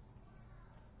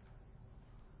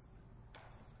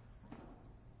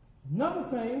 Another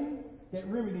thing that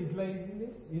remedies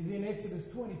laziness is in Exodus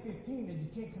 20:15, in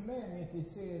the Ten Commandments. It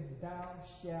says, thou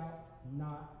shalt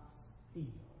not steal.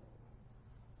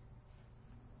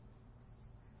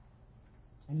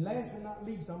 And last but not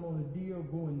least, I'm going to deal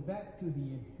going back to the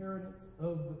inheritance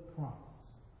of the promise.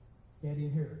 That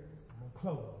inheritance. I'm going to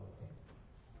close with that.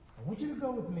 I want you to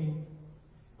go with me.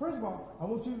 First of all, I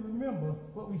want you to remember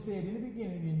what we said in the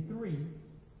beginning in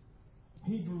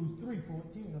Hebrews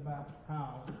 3:14 about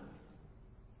how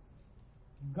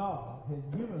God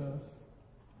has given us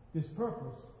this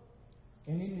purpose,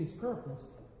 and in this purpose,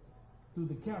 through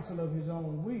the counsel of His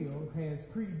own will, has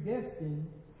predestined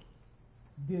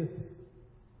this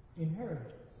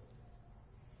inheritance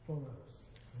for us.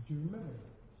 Don't you remember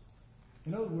that?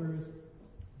 In other words,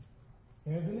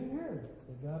 there's an inheritance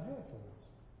that God has for us,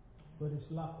 but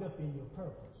it's locked up in your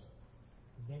purpose.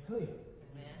 Is that clear?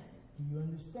 Amen. Do you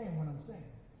understand what I'm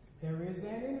saying? There is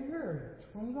an inheritance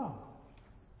from God.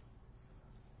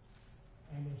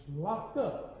 And it's locked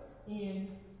up in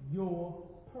your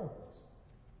purpose.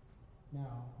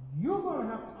 Now, you're going to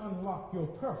have to unlock your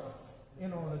purpose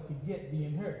in order to get the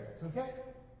inheritance, okay?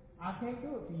 I can't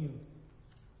do it for you.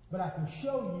 But I can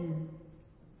show you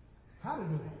how to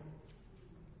do it.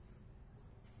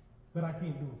 But I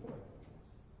can't do it for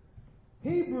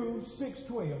you. Hebrews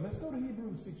 6:12. Let's go to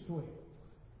Hebrews 6:12.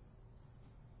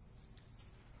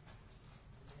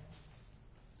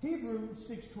 Hebrews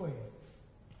 6:12.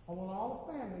 I want all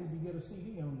the families to get a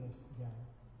CD on this, guys.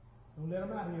 Don't let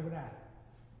them out here without it.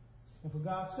 And for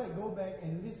God's sake, go back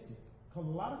and listen. Because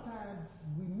a lot of times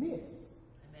we miss.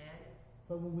 Amen.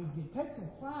 But when we take some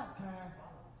quiet time,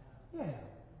 yeah,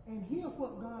 and hear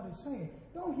what God is saying.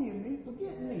 Don't hear me,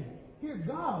 forget me. Hear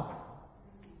God.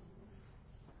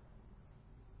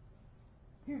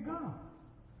 Hear God.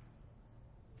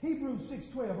 Hebrews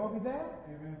 6:12. Are we there?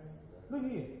 Amen. Look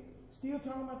here. Still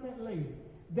talking about that lady.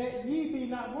 That ye be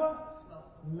not what? Slow.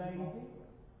 Lazy.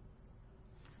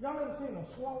 Y'all ever seen a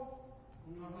sloth?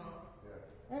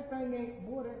 That thing ain't,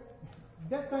 boy,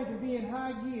 that thing can be in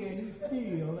high gear and he's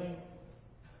still. And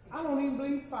I don't even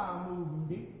believe fire moving,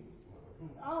 do you?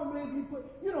 I don't believe you put,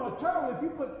 a turtle, if you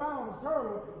put fire on a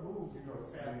turtle,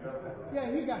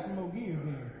 yeah, he got some more gears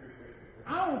in it.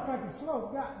 I don't think a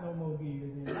sloth got no more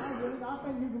gears in it. I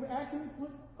think you can actually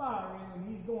put fire in and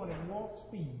he's going at warp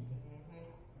speed.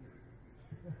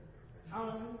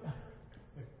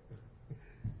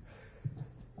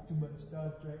 Too much Star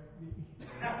Trek.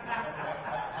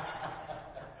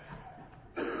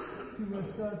 Too much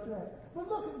Star Trek. But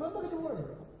look at the word.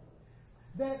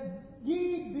 That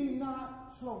ye be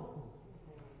not slothful.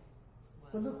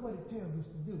 But look what it tells us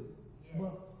to do.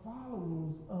 But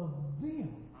followers of them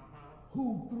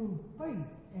who through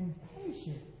faith and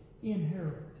patience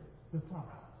inherit the promise.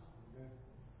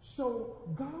 So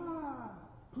God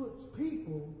puts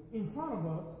people in front of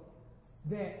us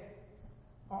that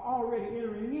are already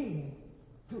entering in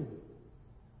to it.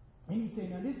 And he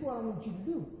said, now this is what I want you to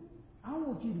do. I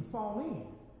want you to fall in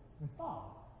and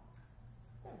follow.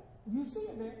 You see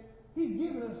it there? He's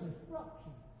giving us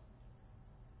instructions.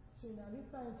 See, now this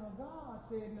thing from God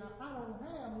said, now I don't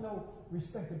have no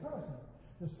respected person.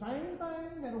 The same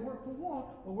thing that'll work for one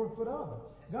will work for the other.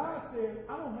 God said,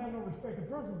 I don't have no respected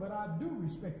person, but I do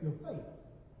respect your faith.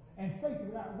 And faith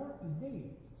without works is dead.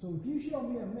 So if you show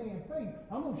me a man's faith,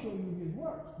 I'm going to show you his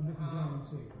works. Look what John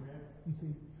said. You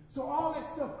see? So all that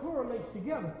stuff correlates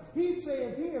together. He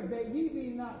says here that ye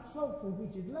be not slothful,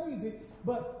 which is lazy,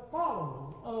 but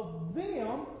followers of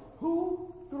them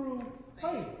who through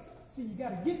faith. See, you got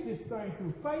to get this thing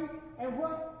through faith and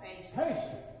what?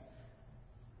 Patience.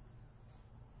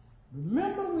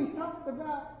 Remember we talked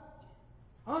about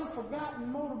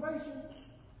unforgotten motivation?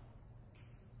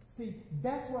 See,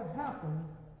 that's what happens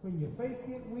when your faith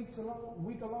gets weak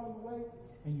along the way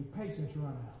and your patience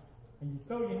run out. And you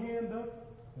throw your hand up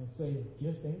and say, it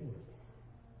just ain't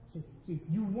working. See,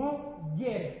 you won't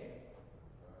get it.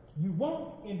 You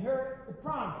won't inherit the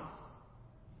promise.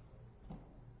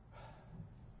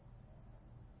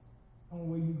 The only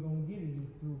way you're going to get it is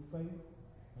through faith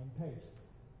and patience.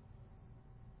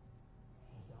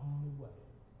 That's the only way.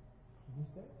 Is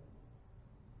this there?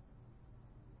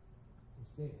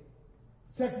 It's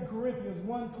there. 2 Corinthians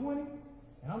 1:20,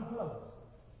 and I'm close.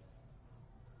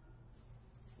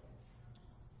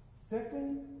 2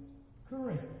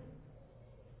 Corinthians.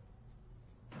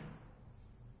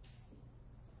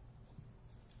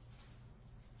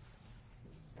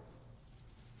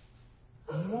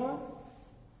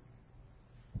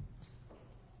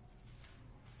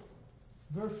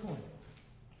 Verse 20.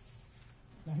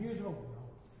 Now here's hope,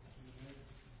 y'all.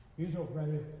 Here's hope right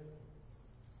here.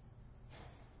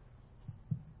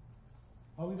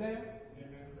 Are we there?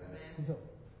 Here's hope.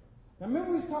 Now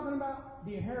remember we were talking about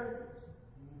the inheritance?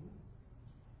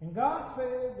 And God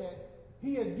said that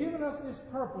He had given us this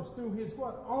purpose through His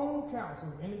what? Own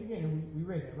counsel. In the beginning, we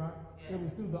read that, right? Yeah. It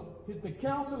was through the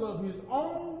counsel of His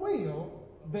own will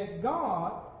that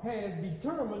God has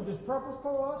determined this purpose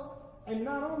for us. And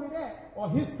not only that, or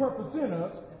His purpose in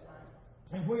us,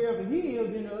 and wherever He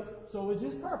is in us, so is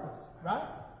His purpose, right?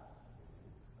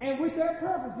 And with that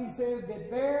purpose, He says that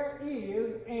there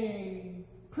is a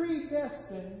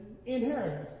predestined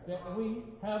inheritance that we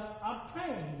have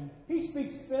obtained. He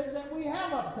says that we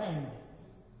have obtained it.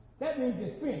 That means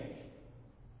it's finished.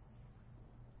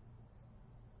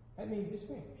 That means it's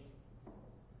finished.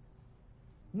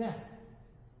 Now,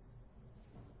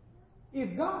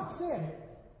 if God said it,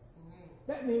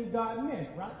 that means God meant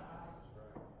it, right?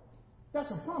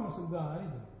 That's a promise of God,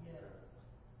 isn't it? Yes.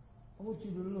 I want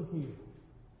you to look here.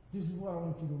 This is what I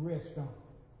want you to rest on.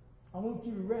 I want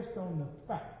you to rest on the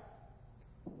fact.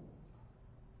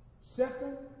 2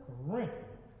 Corinthians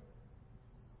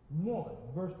 1,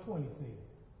 verse 20 says,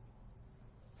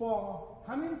 for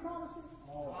how many promises?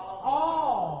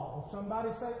 All. Somebody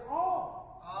say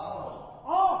all.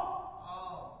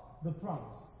 All. The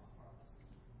promises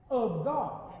of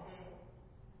God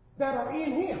that are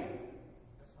in Him.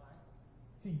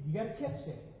 See, you got to catch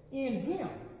that. In Him.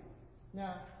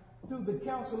 Now, through the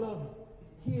counsel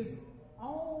of His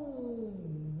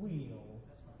own will,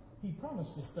 he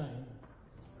promised this thing.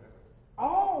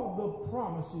 All the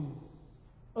promises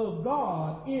of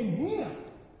God in him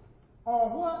are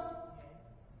what?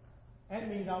 That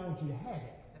means I want you to have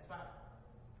it. That's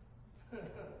right.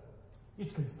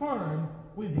 It's confirmed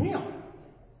with him.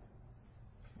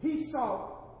 He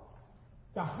sought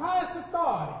the highest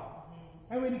authority.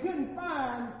 And when he couldn't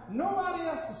find nobody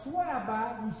else to swear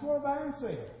by, he swore by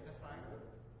himself. That's right.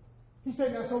 He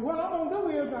said, now, so what I'm going to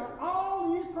do is now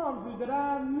all these promises that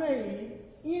I've made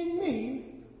in me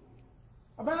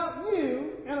about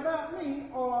you and about me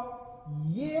are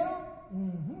yeah,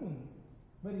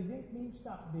 but he didn't mean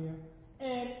stop there.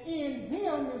 And in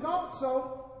him is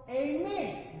also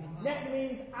amen. That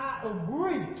means I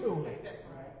agree to it. That's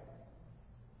right.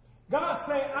 God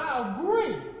say, I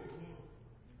agree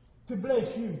to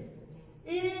bless you.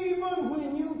 Even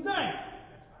when you think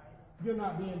you're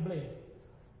not being blessed.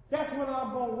 That's when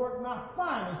I'm going to work my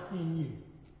finest in you.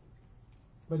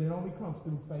 But it only comes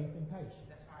through faith and patience.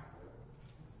 That's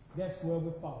right. That's where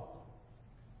we falter.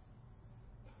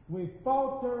 We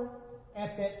falter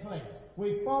at that place.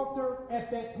 We falter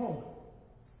at that point.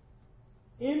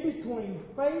 In between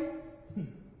faith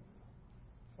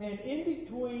and in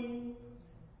between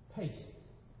patience.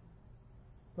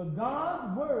 But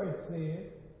God's word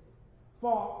says,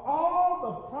 for all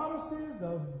the promises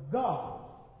of God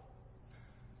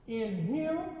in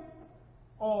him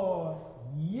are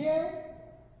yea,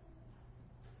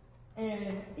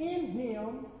 and in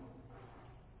him,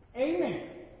 amen.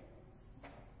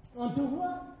 Unto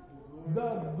what?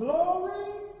 The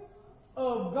glory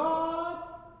of God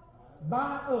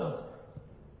by us.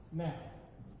 Now,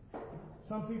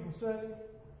 some people say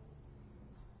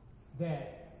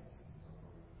that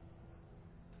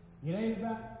it ain't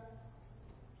about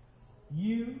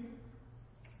you,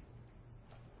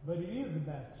 but it is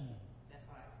about you. That's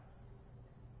right.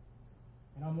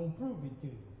 And I'm going to prove it to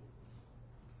you.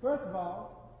 First of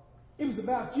all, it was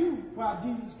about you why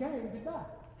Jesus came to die.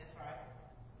 That's right.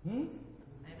 Amen.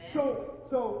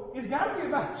 So it's got to be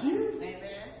about you.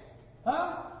 Amen.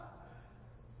 Huh?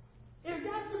 It's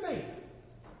got to be.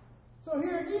 So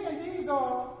here again, these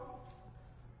are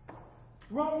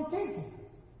wrong teaching.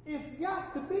 It's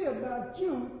got to be about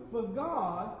you for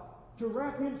God to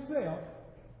wrap himself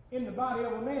in the body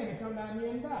of a man and come down here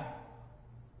and die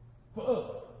for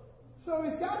us. So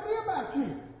it's got to be about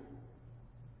you.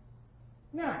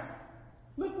 Now,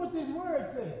 look what this word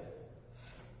says.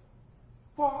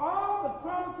 For all the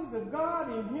promises of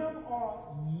God in him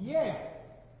are yes,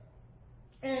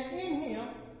 and in him,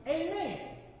 amen.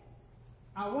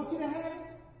 I want you to have it,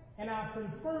 and I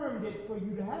confirmed it for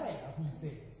you to have, he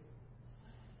says.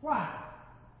 Why?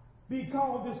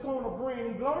 Because it's going to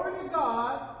bring glory to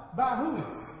God by who?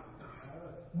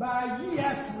 By you.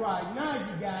 That's right. Now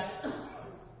you got it.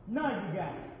 Now you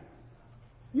got it.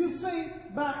 You see,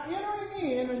 by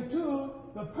entering into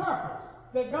the purpose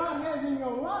that God has in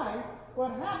your life,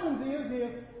 what happens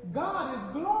is God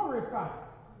is glorified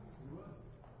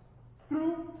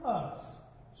through us.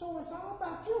 So it's all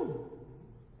about you.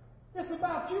 It's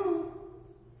about you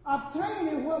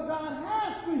obtaining what God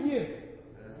has for you.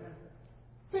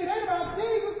 See, it ain't about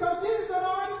Jesus because Jesus done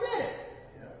already did it.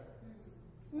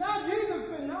 Now Jesus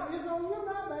said, no, it's on you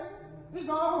now, baby. It's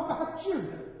all about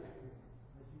you.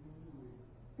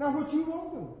 Now what you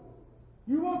won't do?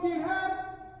 You won't get hurt?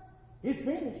 It's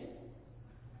finished.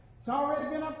 It's already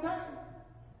been obtained.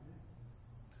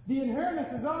 The inheritance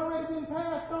has already been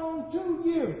passed on to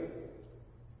you.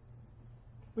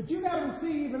 But you got to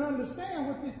receive and understand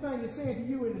what this thing is saying to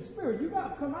you in the spirit. You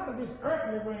got to come out of this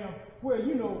earthly realm where,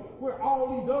 where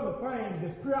all these other things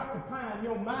that's preoccupying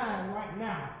your mind right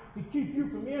now to keep you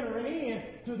from entering in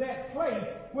to that place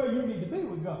where you need to be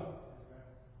with God.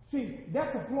 See,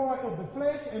 that's a ploy of the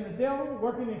flesh and the devil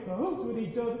working in cahoots with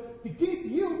each other to keep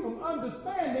you from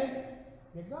understanding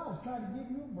that God is trying to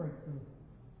give you a breakthrough.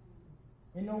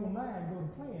 And no mind go to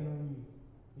playing on you.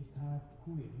 It's time to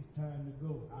quit. It's time to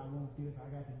go. I want this. I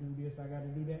got to do this. I got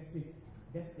to do that. See,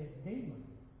 that's that demon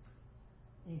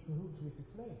in cahoots with the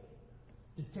flesh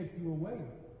to take you away.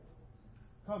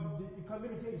 Because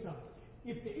let me tell you something.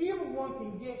 If the evil one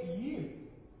can get you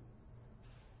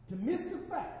to miss the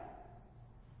fact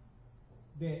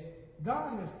that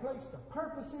God has placed a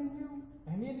purpose in you,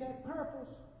 and in that purpose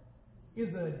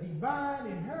is a divine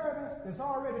inheritance that's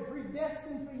already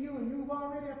predestined for you and you've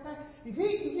already obtained. If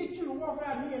he can get you to walk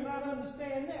out here and not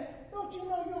understand that, don't you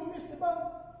know you'll miss the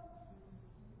boat?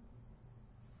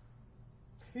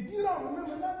 If you don't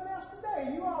remember nothing else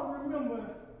today, you ought to remember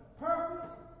purpose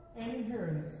and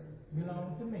inheritance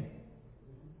belong to me.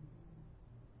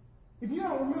 If you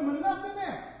don't remember nothing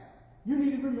else, you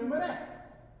need to remember that.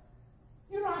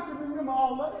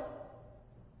 all of it,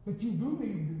 but you do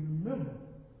need to remember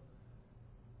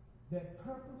that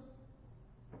purpose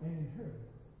and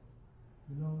inheritance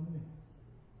belong to me.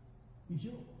 It's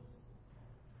yours.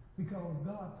 Because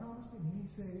God promised it, and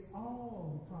he said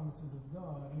all the promises of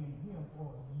God in him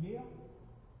are yeah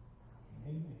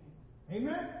and amen.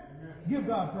 Amen? Amen. Give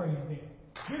God praise then.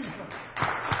 Give him praise.